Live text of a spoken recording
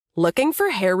Looking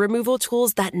for hair removal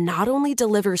tools that not only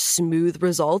deliver smooth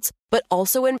results, but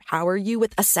also empower you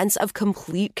with a sense of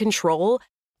complete control?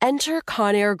 Enter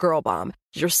Conair Girl Bomb,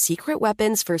 your secret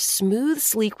weapons for smooth,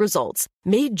 sleek results,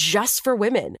 made just for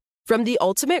women. From the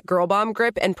ultimate Girl Bomb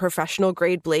grip and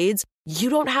professional-grade blades, you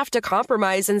don't have to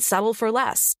compromise and settle for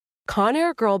less.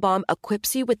 Conair Girl Bomb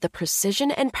equips you with the precision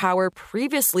and power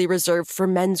previously reserved for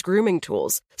men's grooming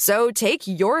tools. So take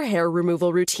your hair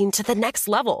removal routine to the next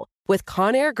level with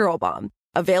Conair Girl Bomb.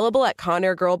 Available at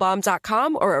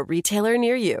ConairGirlBomb.com or a retailer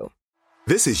near you.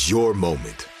 This is your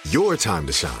moment, your time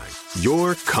to shine,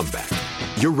 your comeback.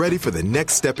 You're ready for the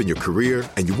next step in your career,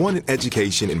 and you want an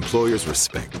education employers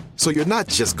respect. So you're not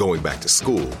just going back to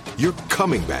school, you're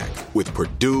coming back with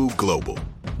Purdue Global.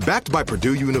 Backed by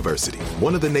Purdue University,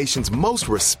 one of the nation's most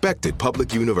respected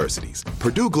public universities,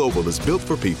 Purdue Global is built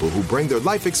for people who bring their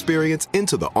life experience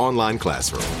into the online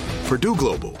classroom. Purdue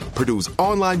Global, Purdue's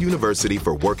online university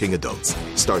for working adults.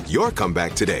 Start your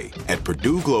comeback today at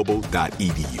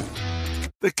purdueglobal.edu.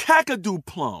 The Kakadu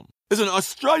plum is an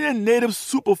Australian native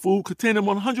superfood containing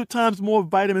 100 times more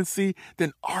vitamin C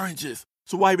than oranges.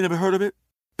 So why have you never heard of it?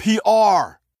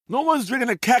 PR. No one's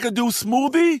drinking a Kakadu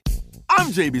smoothie? I'm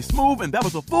JB Smoove, and that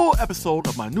was a full episode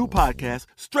of my new podcast,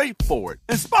 Straightforward,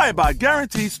 inspired by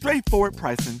guaranteed straightforward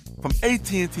pricing from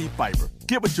AT&T Fiber.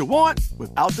 Get what you want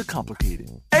without the complicated.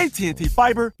 AT&T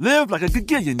Fiber, live like a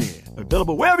gigillionaire.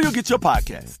 Available wherever you get your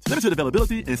podcasts. Limited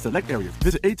availability in select areas.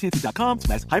 Visit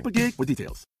AT&T.com/hypergig for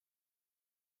details.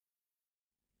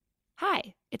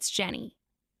 Hi, it's Jenny.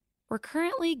 We're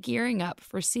currently gearing up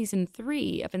for Season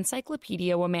 3 of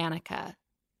Encyclopedia Womannica.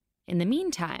 In the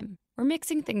meantime, we're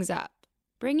mixing things up,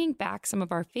 bringing back some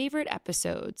of our favorite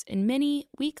episodes in mini,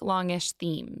 week-longish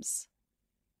themes.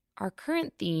 Our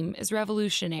current theme is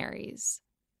revolutionaries.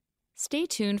 Stay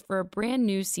tuned for a brand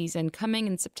new season coming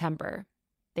in September.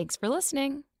 Thanks for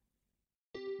listening.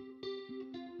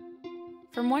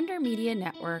 From Wonder Media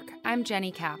Network, I'm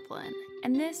Jenny Kaplan,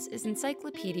 and this is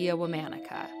Encyclopedia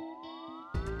Womannica.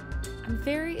 I'm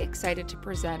very excited to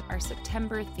present our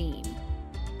September theme.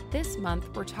 This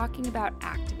month, we're talking about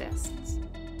activists,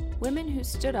 women who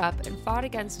stood up and fought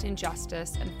against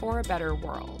injustice and for a better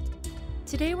world.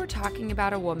 Today, we're talking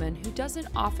about a woman who doesn't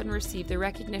often receive the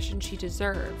recognition she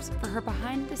deserves for her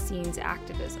behind-the-scenes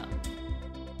activism.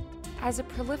 As a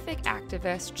prolific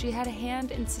activist, she had a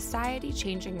hand in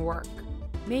society-changing work.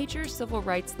 Major civil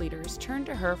rights leaders turned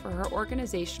to her for her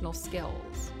organizational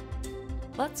skills.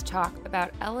 Let's talk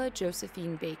about Ella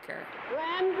Josephine Baker.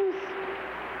 Friends,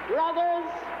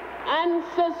 brothers, and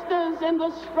sisters in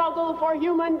the struggle for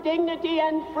human dignity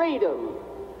and freedom,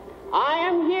 I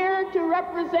am here to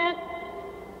represent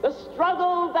the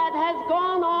struggle that has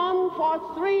gone on for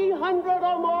 300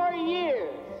 or more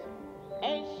years.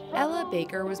 Ella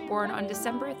Baker was born on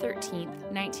December 13,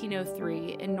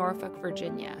 1903, in Norfolk,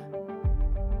 Virginia.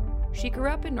 She grew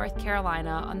up in North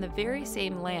Carolina on the very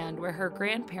same land where her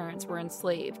grandparents were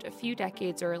enslaved a few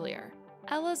decades earlier.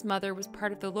 Ella's mother was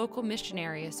part of the local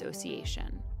missionary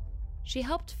association. She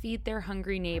helped feed their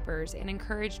hungry neighbors and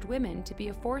encouraged women to be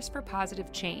a force for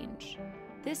positive change.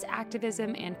 This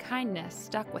activism and kindness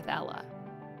stuck with Ella.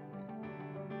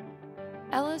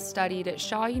 Ella studied at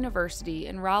Shaw University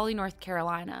in Raleigh, North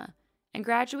Carolina, and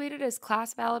graduated as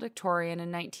class valedictorian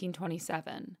in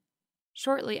 1927.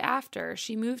 Shortly after,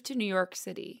 she moved to New York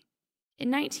City.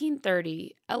 In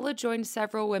 1930, Ella joined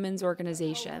several women's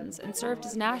organizations and served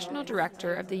as national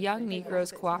director of the Young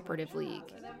Negroes Cooperative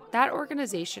League. That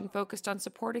organization focused on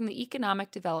supporting the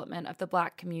economic development of the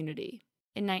Black community.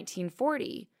 In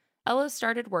 1940, Ella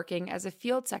started working as a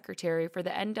field secretary for the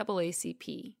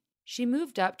NAACP. She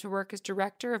moved up to work as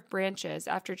director of branches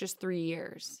after just 3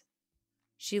 years.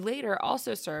 She later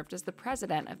also served as the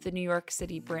president of the New York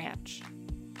City branch.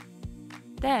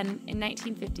 Then, in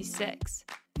 1956,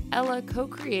 Ella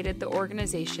co-created the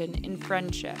organization In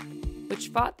Friendship, which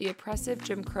fought the oppressive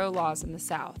Jim Crow laws in the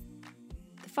South.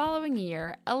 The following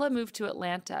year, Ella moved to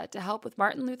Atlanta to help with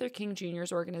Martin Luther King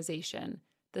Jr.'s organization,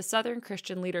 the Southern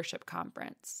Christian Leadership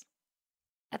Conference.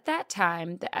 At that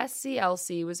time, the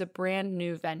SCLC was a brand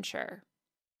new venture.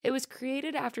 It was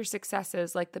created after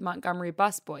successes like the Montgomery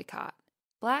bus boycott.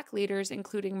 Black leaders,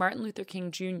 including Martin Luther King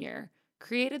Jr.,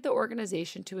 created the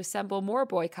organization to assemble more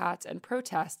boycotts and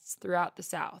protests throughout the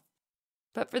South.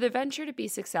 But for the venture to be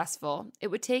successful, it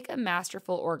would take a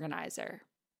masterful organizer.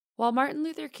 While Martin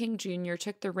Luther King Jr.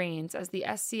 took the reins as the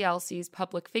SCLC's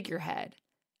public figurehead,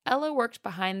 Ella worked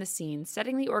behind the scenes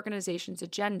setting the organization's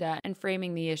agenda and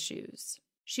framing the issues.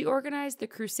 She organized the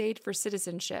Crusade for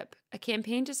Citizenship, a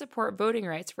campaign to support voting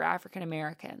rights for African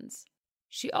Americans.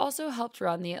 She also helped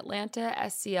run the Atlanta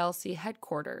SCLC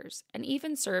headquarters and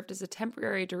even served as a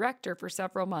temporary director for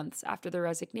several months after the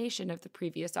resignation of the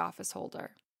previous office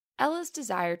holder. Ella's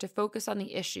desire to focus on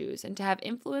the issues and to have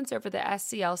influence over the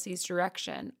SCLC's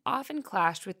direction often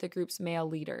clashed with the group's male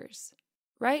leaders.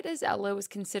 Right as Ella was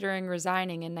considering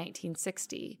resigning in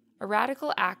 1960, a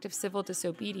radical act of civil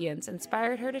disobedience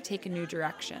inspired her to take a new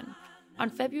direction. On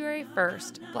February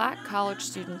 1st, Black college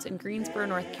students in Greensboro,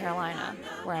 North Carolina,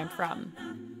 where I'm from,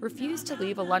 refused to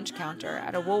leave a lunch counter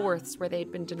at a Woolworth's where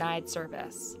they'd been denied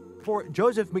service. For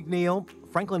Joseph McNeil,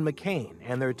 Franklin McCain,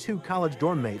 and their two college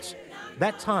dorm mates,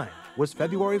 that time was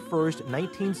February 1st,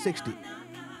 1960,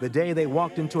 the day they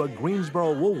walked into a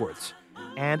Greensboro Woolworth's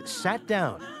and sat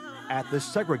down at the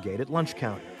segregated lunch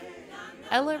counter.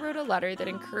 Ella wrote a letter that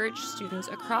encouraged students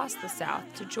across the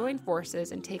South to join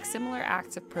forces and take similar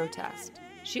acts of protest.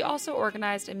 She also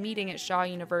organized a meeting at Shaw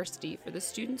University for the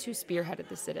students who spearheaded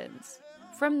the sit-ins.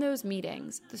 From those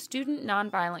meetings, the Student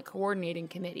Nonviolent Coordinating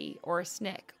Committee, or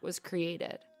SNCC, was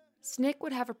created. SNCC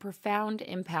would have a profound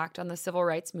impact on the civil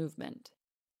rights movement.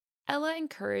 Ella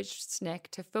encouraged SNCC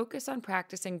to focus on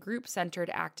practicing group-centered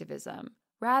activism,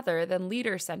 rather than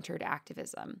leader-centered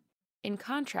activism, in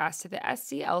contrast to the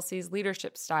SCLC's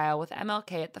leadership style with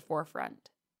MLK at the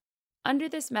forefront. Under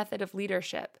this method of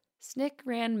leadership, SNCC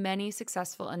ran many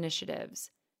successful initiatives,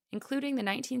 including the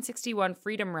 1961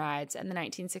 Freedom Rides and the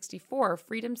 1964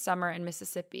 Freedom Summer in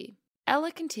Mississippi.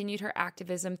 Ella continued her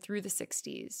activism through the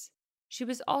 60s. She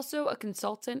was also a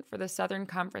consultant for the Southern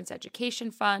Conference Education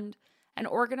Fund and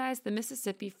organized the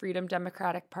Mississippi Freedom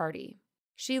Democratic Party.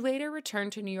 She later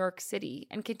returned to New York City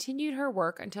and continued her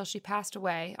work until she passed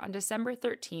away on December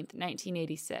 13,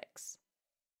 1986.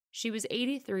 She was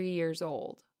 83 years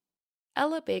old.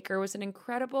 Ella Baker was an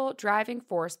incredible driving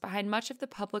force behind much of the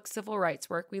public civil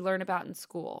rights work we learn about in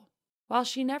school. While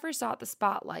she never sought the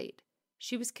spotlight,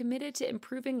 she was committed to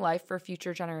improving life for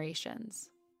future generations.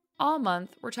 All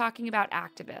month, we're talking about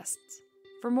activists.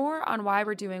 For more on why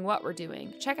we're doing what we're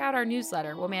doing, check out our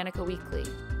newsletter, Womanica Weekly.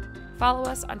 Follow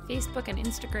us on Facebook and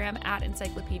Instagram at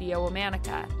Encyclopedia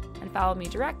Womanica, and follow me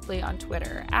directly on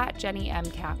Twitter at Jenny M.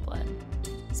 Kaplan.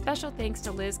 Special thanks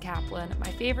to Liz Kaplan, my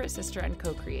favorite sister and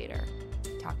co-creator.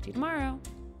 Talk to you tomorrow.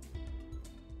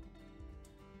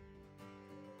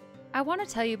 I want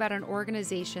to tell you about an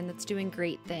organization that's doing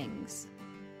great things.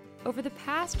 Over the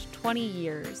past 20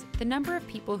 years, the number of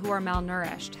people who are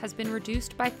malnourished has been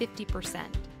reduced by 50%,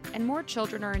 and more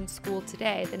children are in school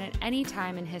today than at any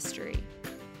time in history.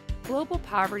 Global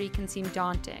poverty can seem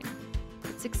daunting,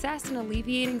 but success in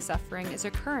alleviating suffering is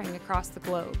occurring across the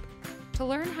globe. To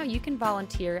learn how you can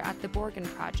volunteer at the Borgen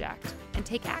Project and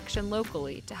take action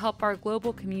locally to help our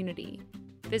global community,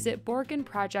 visit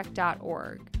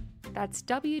borgenproject.org. That's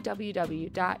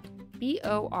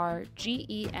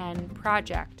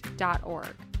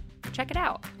www.borgenproject.org. Check it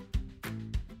out.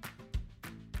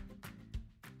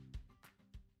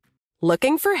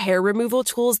 Looking for hair removal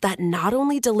tools that not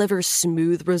only deliver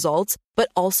smooth results, but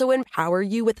also empower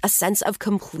you with a sense of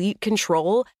complete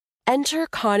control? Enter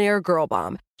Conair Girl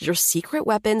Bomb, your secret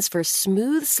weapons for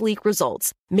smooth, sleek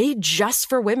results, made just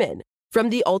for women.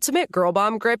 From the ultimate Girl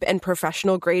Bomb grip and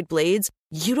professional-grade blades,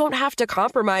 you don't have to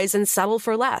compromise and settle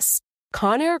for less.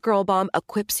 Conair Girl Bomb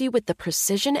equips you with the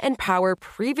precision and power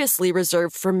previously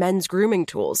reserved for men's grooming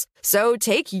tools. So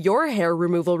take your hair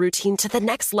removal routine to the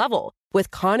next level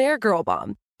with Conair Girl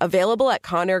Bomb. Available at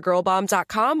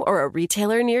ConairGirlBomb.com or a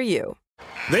retailer near you.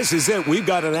 This is it. We've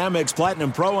got an Amex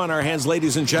Platinum Pro on our hands,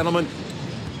 ladies and gentlemen.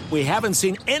 We haven't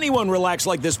seen anyone relax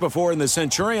like this before in the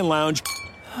Centurion Lounge.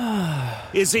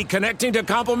 Is he connecting to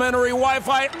complimentary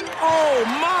Wi-Fi? Oh,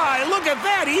 my! Look at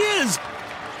that! He is!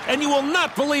 And you will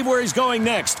not believe where he's going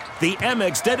next. The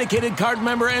Amex dedicated card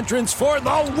member entrance for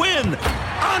the win.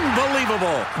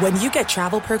 Unbelievable. When you get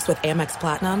travel perks with Amex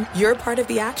Platinum, you're part of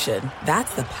the action.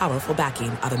 That's the powerful backing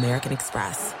of American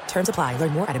Express. Terms apply.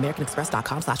 Learn more at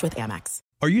americanexpress.com/withAmex.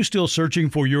 Are you still searching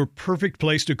for your perfect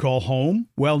place to call home?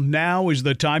 Well, now is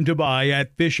the time to buy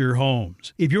at Fisher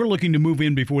Homes. If you're looking to move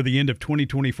in before the end of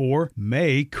 2024,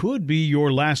 May could be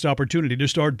your last opportunity to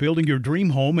start building your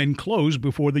dream home and close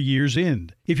before the year's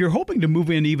end. If you're hoping to move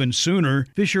in even sooner,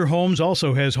 Fisher Homes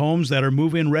also has homes that are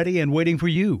move-in ready and waiting for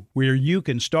you, where you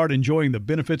can start enjoying the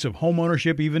benefits of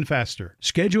homeownership even faster.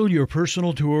 Schedule your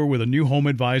personal tour with a new home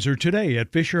advisor today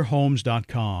at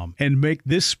FisherHomes.com and make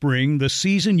this spring the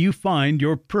season you find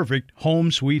your perfect home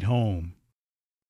sweet home.